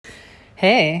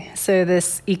Hey, so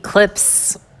this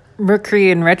eclipse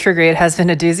Mercury in retrograde has been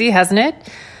a doozy, hasn't it?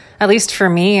 At least for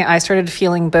me, I started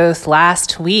feeling both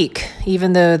last week.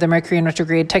 Even though the Mercury in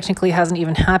retrograde technically hasn't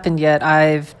even happened yet,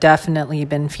 I've definitely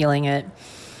been feeling it.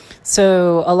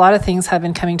 So a lot of things have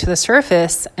been coming to the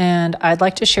surface, and I'd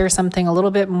like to share something a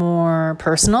little bit more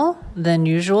personal than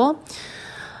usual.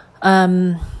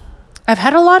 I've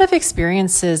had a lot of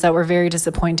experiences that were very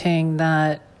disappointing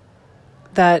that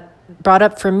brought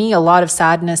up for me a lot of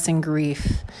sadness and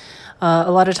grief. A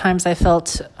lot of times I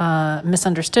felt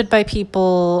misunderstood by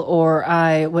people, or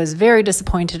I was very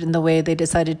disappointed in the way they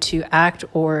decided to act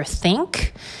or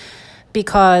think,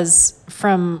 because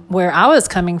from where I was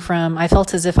coming from, I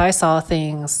felt as if I saw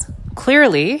things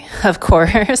clearly, of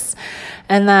course,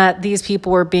 and that these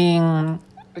people were being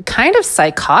kind of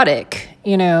psychotic.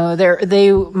 You know,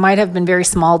 they might have been very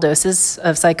small doses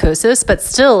of psychosis, but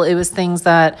still it was things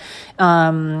that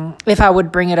if I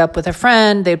would bring it up with a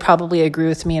friend, they'd probably agree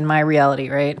with me in my reality,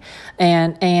 right?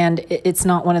 And it's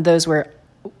not one of those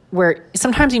where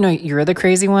sometimes, you're the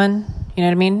crazy one, you know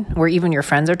what I mean? Where even your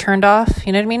friends are turned off,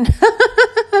 you know what I mean?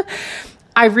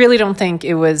 I really don't think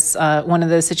it was one of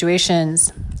those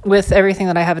situations with everything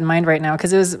that I have in mind right now,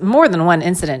 because it was more than one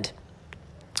incident.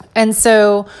 And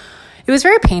so it was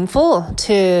very painful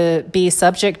to be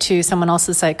subject to someone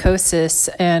else's psychosis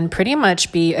and pretty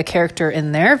much be a character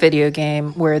in their video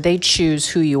game where they choose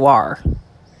who you are.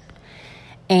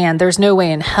 And there's no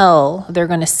way in hell they're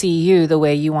going to see you the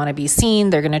way you want to be seen.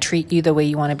 They're going to treat you the way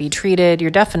you want to be treated.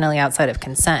 You're definitely outside of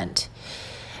consent.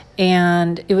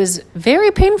 And it was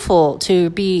very painful to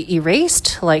be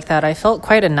erased like that. I felt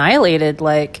quite annihilated,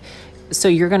 so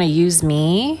you're going to use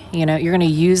me, you're going to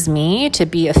use me to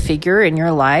be a figure in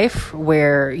your life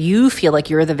where you feel like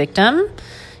you're the victim,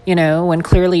 when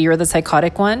clearly you're the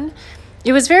psychotic one.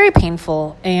 It was very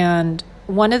painful. And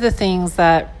one of the things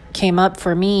that came up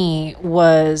for me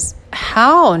was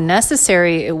how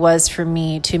necessary it was for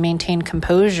me to maintain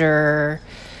composure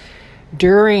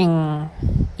during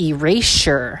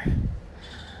erasure.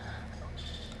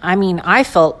 I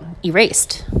felt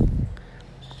erased.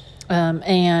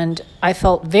 And I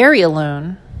felt very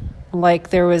alone,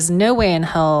 like there was no way in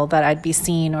hell that I'd be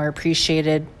seen or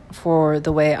appreciated for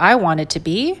the way I wanted to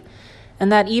be,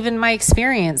 and that even my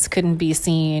experience couldn't be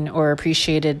seen or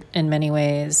appreciated in many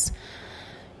ways.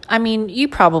 You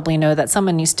probably know that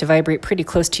someone needs to vibrate pretty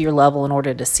close to your level in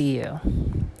order to see you.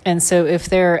 And so if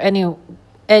they're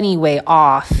any way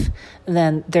off,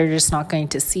 then they're just not going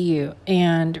to see you.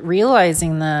 And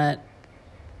realizing that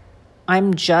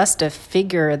I'm just a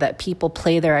figure that people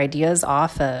play their ideas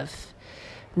off of,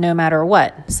 no matter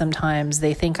what. Sometimes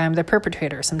they think I'm the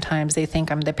perpetrator. Sometimes they think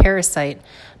I'm the parasite,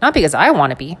 not because I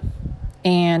want to be.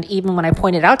 And even when I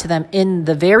point it out to them in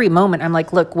the very moment, I'm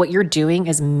like, look, what you're doing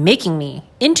is making me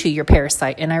into your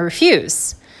parasite, and I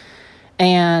refuse.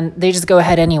 And they just go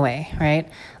ahead anyway, right?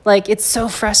 It's so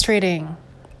frustrating.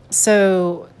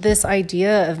 So this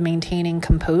idea of maintaining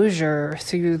composure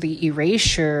through the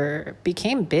erasure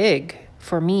became big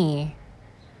for me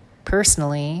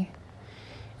personally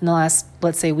in the last,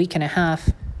 let's say, week and a half.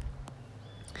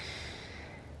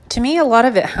 To me, a lot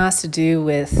of it has to do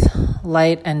with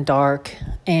light and dark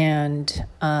and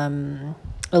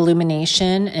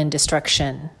illumination and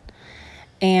destruction.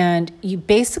 And you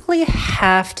basically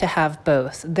have to have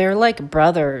both. They're like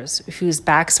brothers whose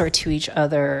backs are to each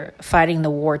other, fighting the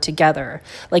war together.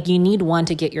 You need one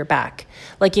to get your back.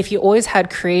 If you always had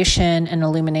creation and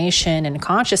illumination and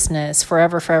consciousness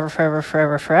forever,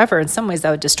 in some ways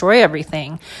that would destroy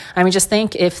everything. Just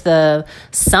think if the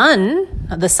sun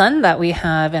that we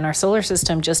have in our solar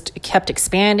system just kept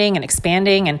expanding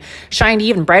and shined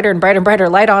even brighter and brighter and brighter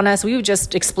light on us, we would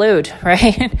just explode,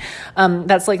 right?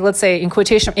 That's let's say, in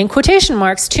quotation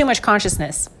marks, too much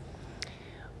consciousness.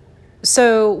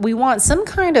 So we want some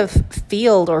kind of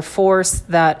field or force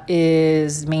that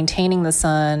is maintaining the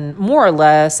sun more or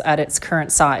less at its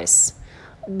current size.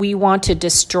 We want to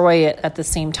destroy it at the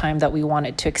same time that we want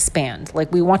it to expand.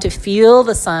 We want to feel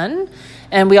the sun,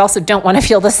 and we also don't want to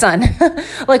feel the sun.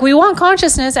 We want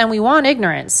consciousness and we want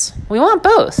ignorance. We want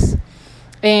both.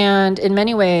 And in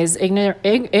many ways,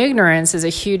 ignorance is a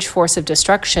huge force of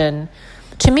destruction.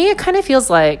 To me, it kind of feels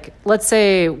like, let's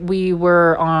say we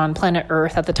were on planet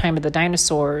Earth at the time of the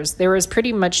dinosaurs. There was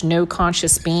pretty much no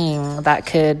conscious being that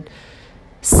could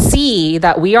see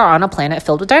that we are on a planet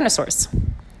filled with dinosaurs.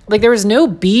 There was no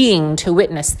being to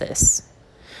witness this.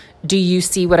 Do you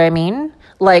see what I mean?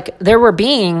 There were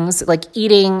beings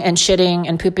eating and shitting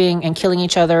and pooping and killing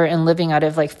each other and living out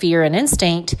of fear and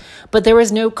instinct, but there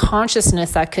was no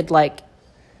consciousness that could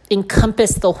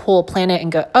encompass the whole planet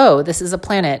and go, oh, this is a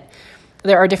planet.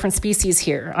 there are different species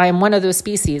here. I am one of those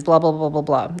species, blah, blah, blah, blah,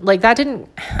 blah. Like that didn't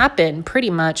happen pretty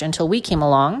much until we came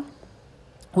along,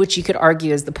 which you could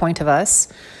argue is the point of us,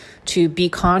 to be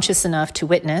conscious enough to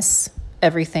witness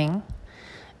everything.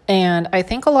 And I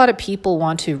think a lot of people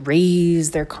want to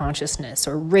raise their consciousness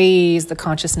or raise the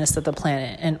consciousness of the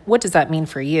planet. And what does that mean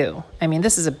for you? I mean,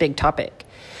 this is a big topic.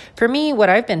 For me, what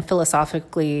I've been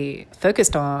philosophically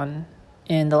focused on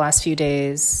in the last few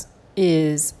days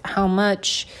is how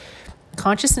much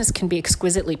consciousness can be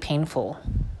exquisitely painful.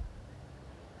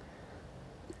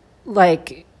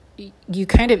 Like, you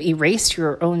kind of erase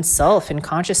your own self in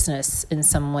consciousness in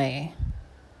some way,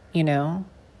 you know?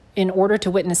 In order to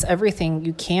witness everything,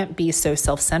 you can't be so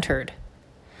self-centered.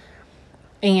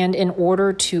 And in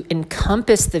order to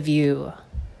encompass the view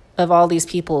of all these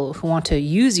people who want to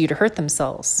use you to hurt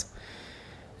themselves,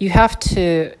 you have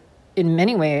to, in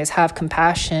many ways, have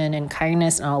compassion and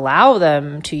kindness and allow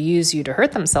them to use you to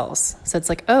hurt themselves. So it's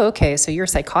like, oh, okay, so you're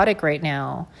psychotic right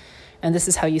now, and this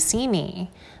is how you see me.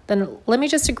 Then let me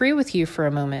just agree with you for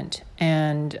a moment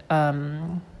and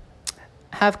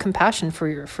have compassion for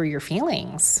your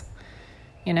feelings,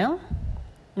 you know?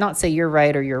 Not say you're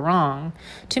right or you're wrong.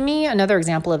 To me, another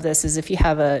example of this is if you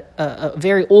have a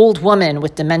very old woman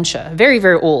with dementia, very,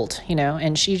 very old, you know,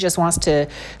 and she just wants to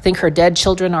think her dead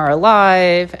children are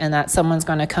alive and that someone's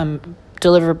going to come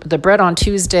deliver the bread on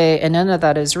Tuesday and none of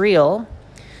that is real.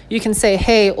 You can say,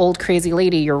 hey, old crazy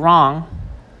lady, you're wrong.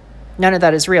 None of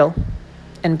that is real.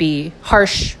 And be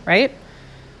harsh, right?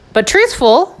 But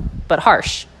truthful, but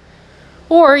harsh.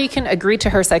 Or you can agree to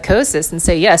her psychosis and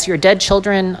say, yes, your dead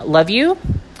children love you.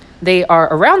 They are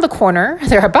around the corner.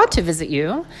 They're about to visit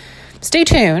you. Stay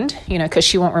tuned, you know, because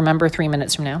she won't remember 3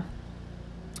 minutes from now.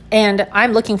 And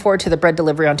I'm looking forward to the bread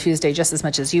delivery on Tuesday just as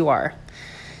much as you are.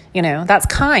 You know, that's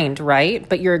kind, right?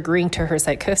 But you're agreeing to her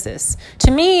psychosis.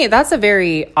 To me, that's a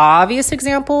very obvious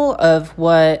example of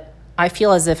what I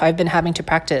feel as if I've been having to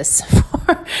practice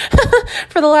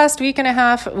for the last week and a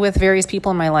half with various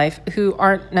people in my life who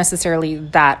aren't necessarily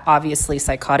that obviously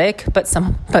psychotic, but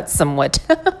somewhat.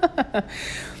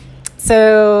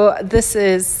 So this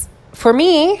is, for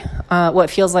me, what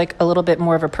feels like a little bit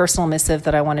more of a personal missive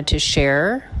that I wanted to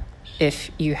share. If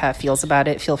you have feels about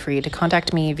it, feel free to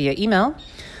contact me via email.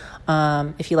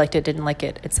 If you liked it, didn't like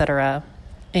it, etc.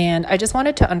 And I just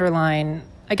wanted to underline,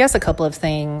 I guess, a couple of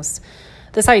things.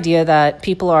 This idea that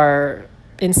people are,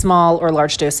 in small or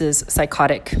large doses,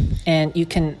 psychotic, and you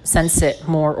can sense it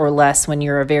more or less when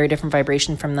you're a very different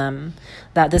vibration from them,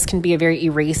 that this can be a very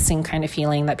erasing kind of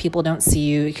feeling, that people don't see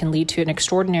you. It can lead to an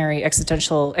extraordinary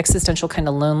existential kind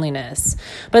of loneliness.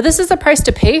 But this is the price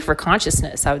to pay for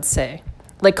consciousness, I would say.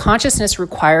 Like, consciousness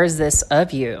requires this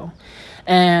of you.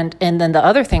 And then the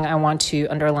other thing I want to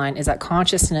underline is that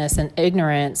consciousness and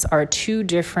ignorance are two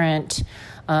different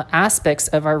aspects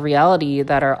of our reality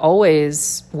that are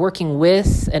always working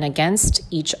with and against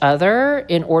each other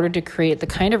in order to create the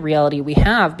kind of reality we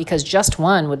have, because just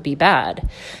one would be bad.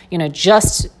 You know,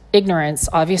 just ignorance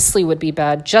obviously would be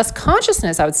bad. Just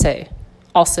consciousness, I would say,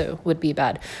 also would be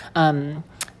bad.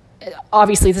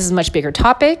 Obviously, this is a much bigger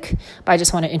topic, but I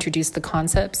just want to introduce the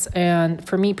concepts. And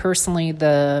for me personally,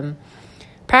 the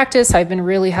practice I've been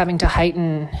really having to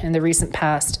heighten in the recent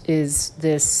past is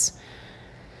this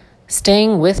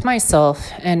staying with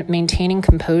myself and maintaining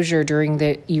composure during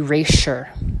the erasure.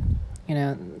 You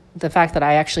know, the fact that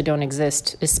I actually don't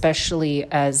exist, especially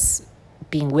as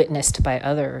being witnessed by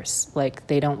others. Like,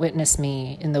 they don't witness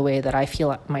me in the way that I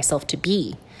feel myself to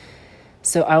be.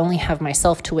 So I only have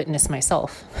myself to witness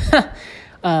myself.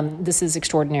 This is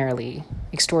extraordinarily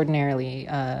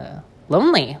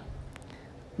lonely,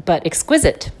 but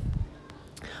exquisite.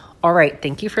 All right.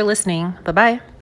 Thank you for listening. Bye-bye.